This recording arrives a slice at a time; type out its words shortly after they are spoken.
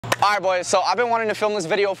All right, boys, so I've been wanting to film this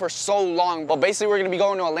video for so long, but basically we're gonna be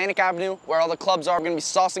going to Atlantic Avenue where all the clubs are. We're gonna be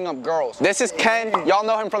saucing up girls. This is Ken. Y'all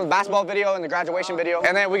know him from the basketball video and the graduation video.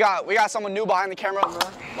 And then we got someone new behind the camera.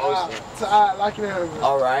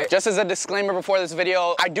 All right. Just as a disclaimer before this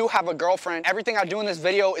video, I do have a girlfriend. Everything I do in this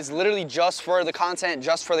video is literally just for the content,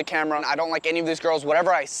 just for the camera. I don't like any of these girls.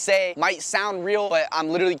 Whatever I say might sound real, but I'm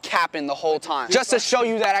literally capping the whole time. Just to show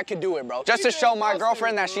you that I could do it, bro. Just to show my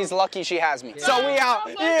girlfriend that she's lucky she has me. So we out.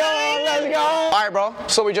 Yo, let's go. All right, bro.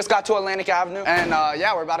 So we just got to Atlantic Avenue, and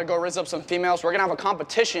yeah, we're about to go rizz up some females. We're gonna have a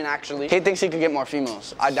competition, actually. He thinks he could get more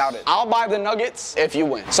females. I doubt it. I'll buy the nuggets if you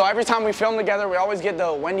win. So every time we film together, we always get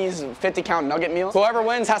the Wendy's 50-count nugget meal. Whoever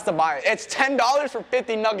wins has to buy it. It's $10 for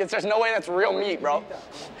 50 nuggets. There's no way that's real meat, bro.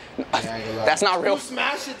 That's not real. You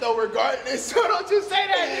smash it though, regardless. So don't you say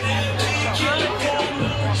that.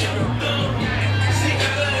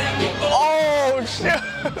 Oh shit!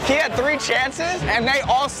 He had 3 chances, and they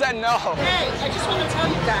all said no. Hey, I just want to tell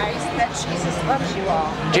you guys that Jesus loves you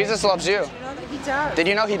all. Jesus loves you. Did you know that he does? Did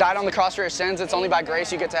you know he died on the cross for your sins? It's only by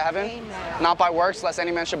grace you get to heaven, Amen. not by works, lest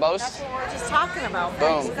any man should boast. That's what we're just talking about.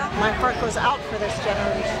 Boom. My heart goes out for this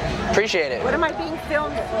generation. Appreciate it. What am I being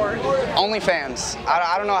filmed for? OnlyFans.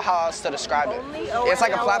 I don't know how else to describe it. It's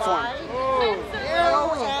like a platform.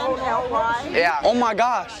 O-N-L-Y? Yeah. Oh my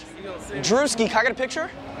gosh. Drewski, can I get a picture?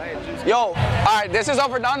 Yo, all right, this is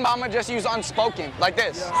overdone, but I'm gonna just use unspoken, like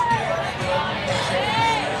this.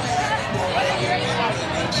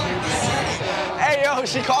 Hey, yo,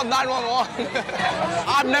 she called 911.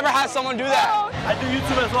 I've never had someone do that. I do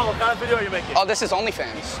YouTube as well. What kind of video are you making? Oh, this is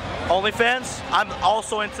OnlyFans. OnlyFans? I'm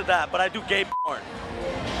also into that, but I do gay porn.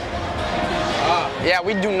 Yeah,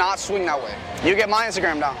 we do not swing that way. You get my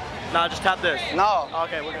Instagram down. Nah, just tap this. No.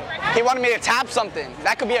 Okay, we're good. He wanted me to tap something.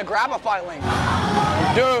 That could be a Grabify link.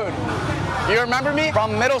 Dude, you remember me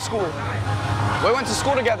from middle school? We went to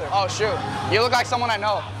school together. Oh shoot, you look like someone I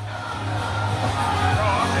know.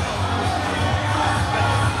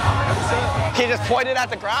 He just pointed at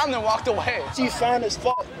the ground and walked away. She's fine as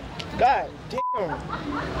fuck. God damn.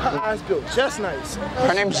 Her eyes built just nice.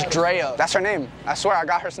 Her name's Drea. That's her name. I swear, I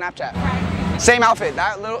got her Snapchat. Same outfit.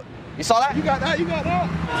 That little. You saw that? You got that, you got that.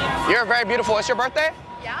 You're very beautiful. It's your birthday?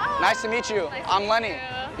 Yeah. Nice to meet you. Nice to I'm meet Lenny.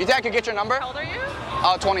 You think I could get your number? How old are you?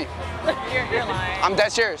 20. You're lying. I'm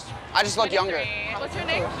dead serious. I just look younger. What's your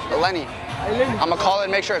name? Lenny. I'm gonna call it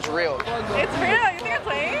and make sure it's real. It's real. You think I'm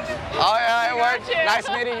playing? Oh yeah, it worked. Gotcha. Nice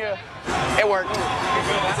meeting you. It worked.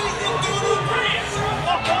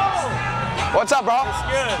 What's up, bro?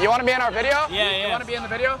 Good. You want to be in our video? Yeah. You want to be in the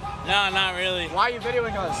video? No, not really. Why are you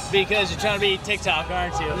videoing us? Because you're trying to be TikTok,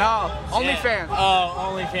 aren't you? No, OnlyFans. Yeah. Oh,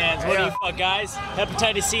 OnlyFans. What Yeah. do you fuck, guys?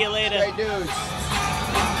 Hepatitis, see you later. Hey, dudes.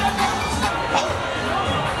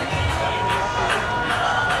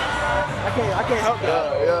 I can't help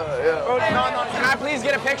that. Yeah. Bro, no. Can I please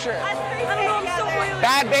get a picture? I don't know, I'm so oily.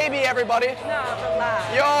 Bad baby, everybody. No,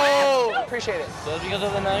 relax. Yo, appreciate it. Just because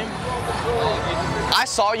of the name? I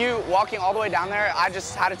saw you walking all the way down there. I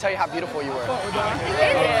just had to tell you how beautiful you were.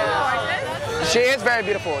 She is very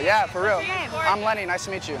beautiful. Yeah, for real. What's your name? I'm Lenny. Nice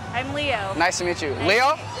to meet you. I'm Leo. Nice to meet you.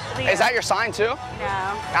 Leo? Is that your sign too? No.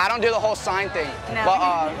 I don't do the whole sign thing. No.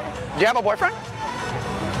 But do you have a boyfriend?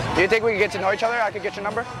 Do you think we could get to know each other? I could get your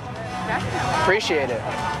number? Appreciate it.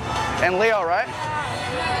 And Leo, right?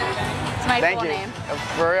 It's my Thank full you. name.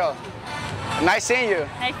 For real. Nice seeing you.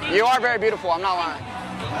 Nice seeing You you. are very beautiful, I'm not lying.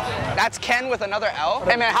 That's Ken with another L.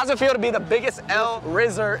 Hey man, how's it feel to be the biggest L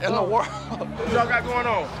rizzer in the world? What y'all got going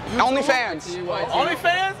on? OnlyFans.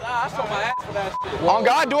 OnlyFans? I saw my ass for that shit. On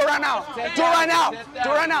God, do it right now. Do it right now. Do it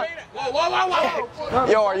right now. Whoa.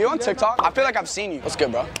 Yo, are you on TikTok? I feel like I've seen you. What's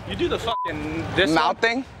good, bro? You do the fucking this Mouth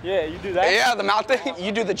thing? Yeah, you do that. Yeah, the mouth thing.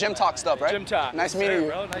 You do the gym talk stuff, right? Gym talk. Nice Yes, meeting sir, you.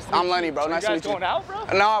 bro. Nice to I'm meet Lenny, you. bro. So Nice you to guys meet you. going out,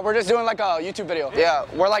 bro? No, we're just doing like a YouTube video. Yeah,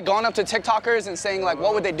 we're like going up to TikTokers and saying like,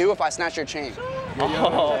 what would they do if I snatched your chain?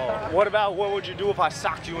 Oh, what would you do if I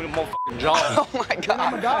socked you in the motherfucking jaw? Oh my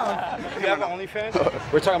God. You have an OnlyFans?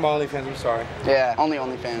 We're talking about OnlyFans, I'm sorry. Yeah, only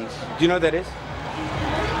OnlyFans. Do you know what that is?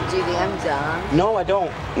 Do you think I'm dumb? No, I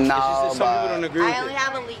don't. No, It's just that some people but... don't agree with I only it.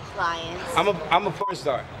 have elite clients. I'm a porn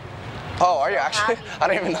star. Oh, are you actually? I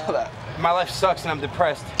didn't even know that. My life sucks and I'm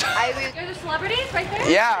depressed. There's the celebrities right there?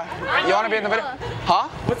 Yeah. You want to be in the video? Huh?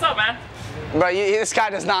 What's up, man? Bro, this guy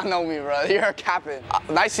does not know me, bro. You're capping.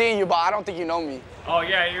 Nice seeing you, but I don't think you know me. Oh,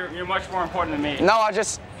 yeah, you're much more important than me. No,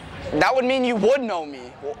 that would mean you would know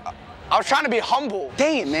me. I was trying to be humble.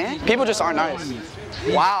 Dang it, man. People just aren't nice.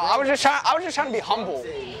 Wow, I was just trying to be humble.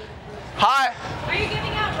 Hi. Are you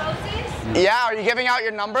giving out roses? Yeah, are you giving out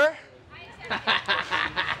your number? I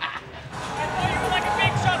thought you were like a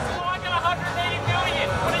big shot, so I got 180 million.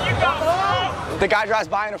 What do you got? The guy drives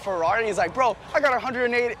by in a Ferrari. He's like, bro, I got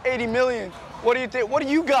 180 million. What do you think? What do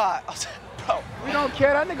you got? I was like, bro. We don't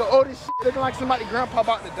care. That nigga old as shit. Looking like somebody's grandpa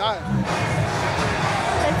about to die.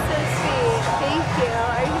 That's so sweet. Thank you.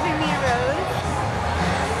 Are you giving me a rose?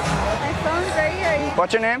 My phone's right here.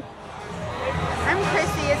 What's your name? I'm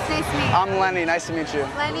Chrissy. It's nice to meet you. I'm Lenny. Nice to meet you.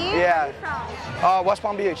 Lenny? Yeah. Where are you from? West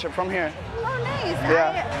Palm Beach. I'm from here. Oh, nice.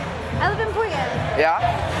 Yeah. I live in Portland.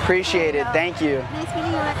 Yeah? Appreciate it. Thank you. Nice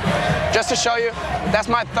meeting you. Just to show you, that's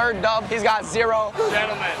my third dub. He's got 0.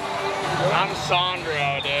 Gentlemen, I'm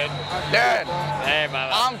Sandro, dude. Dude. Hey, man.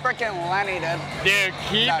 I'm freaking Lenny, dude. Dude,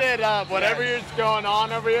 keep it up. Whatever is going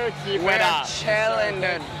on over here, keep We're it up. chilling,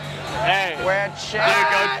 dude. Hey. We're chilling.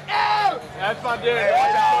 Dude, go. That's my dude.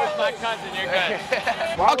 That's my cousin.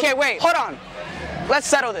 You're good. Okay, wait. Hold on. Let's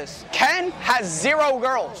settle this. Ken has 0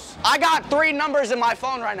 girls. I got 3 numbers in my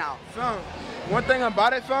phone right now. Fam, one thing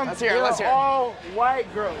about it, fam, Let's hear it, let's hear it. all white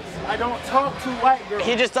girls. I don't talk to white girls.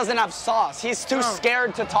 He just doesn't have sauce. He's too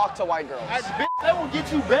scared to talk to white girls. Bitch, that will get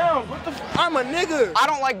you bound. What the I'm a nigga. I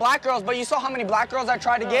don't like black girls, but you saw how many black girls I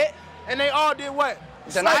tried to get? And they all did what?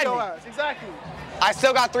 Denied Slayed your me. ass. Exactly. I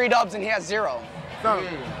still got 3 dubs and he has 0. Fam,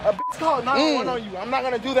 a bitch called 911 on you. I'm not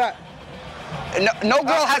gonna do that. No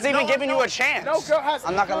girl has even no, given no, you a chance. no girl has-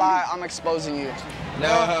 I'm not gonna lie, I'm exposing you.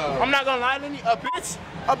 I'm not gonna lie, Lenny. A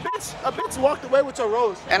bitch walked away with your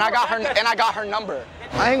rose. And I got her number.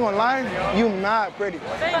 I ain't gonna lie, you mad pretty.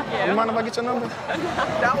 Thank you. You mind if I get your number?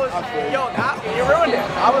 That was, you ruined it.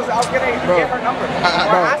 I was gonna get her number.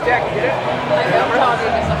 Or ask her, I can get it.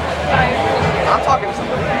 I'm talking to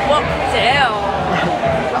somebody. Well, damn.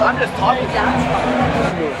 I'm just talking to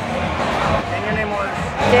somebody. And your name was?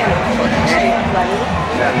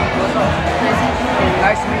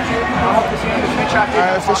 Nice to meet you. I hope to see you in the future.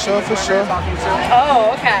 Alright, for sure, for sure.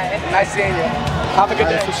 Oh, okay. Nice seeing you. Have a good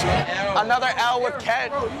day. For sure. Another L with Ken.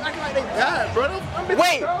 Bro, you acting like they bad, bro.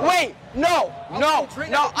 Wait, no,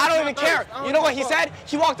 I don't even care. You know what he said?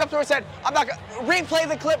 He walked up to her and said, I'm not gonna replay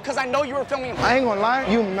the clip because I know you were filming. I ain't gonna lie,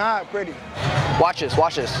 you mad pretty. Watch this.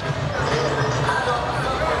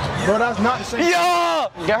 Bro, that's not the same. Yeah!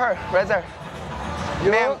 Get her, right there.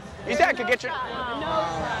 Ma'am, you think I could get you?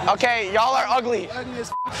 Okay, y'all are ugly. Ugly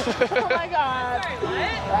as Oh my god.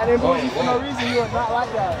 I didn't believe you for no reason. You are not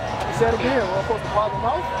like that. Say it again. We're supposed to pause the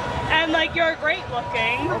mouth. And like you're great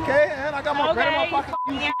looking. Okay, and I got my bread in my pocket.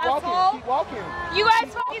 You keep walking. Keep walking. You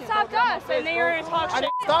guys fucking stopped us and then you're gonna talk I shit.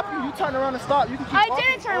 didn't stop you. You turned around and stopped. You can keep I walking.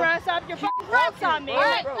 didn't turn around and stop. Your fucking front's on me.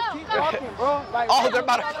 Bro, keep walking, bro. Like, Oh, they're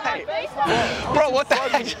about to fight. Bro, what the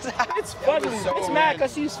heck just happened? it's fugly. It's mad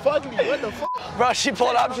because she's fugly. What the fuck? Bro, she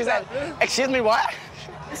pulled up, she said, excuse me, what?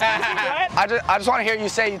 I just want to hear you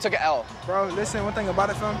say you took an L. Bro, listen, one thing about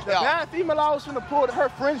it, fam. The Yeah. bad female I was finna pull, her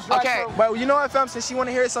friends drive Okay. her. But you know what, fam? Since she want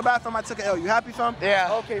to hear it so bad, fam, I took an L. You happy, fam? Yeah.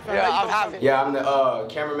 Okay, fam. Yeah, There you I'm go, happy. fam. Yeah, I'm the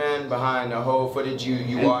cameraman behind the whole footage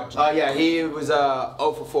you watched. Yeah, he was 0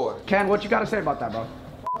 for 4. Ken, what you got to say about that, bro?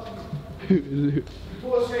 You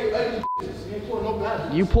pull straight ugly bitches. You ain't pull no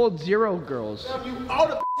bad. You pulled 0 girls. Fam, all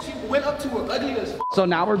the bitches you went up to were ugly as fuck. So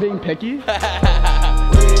now we're being picky?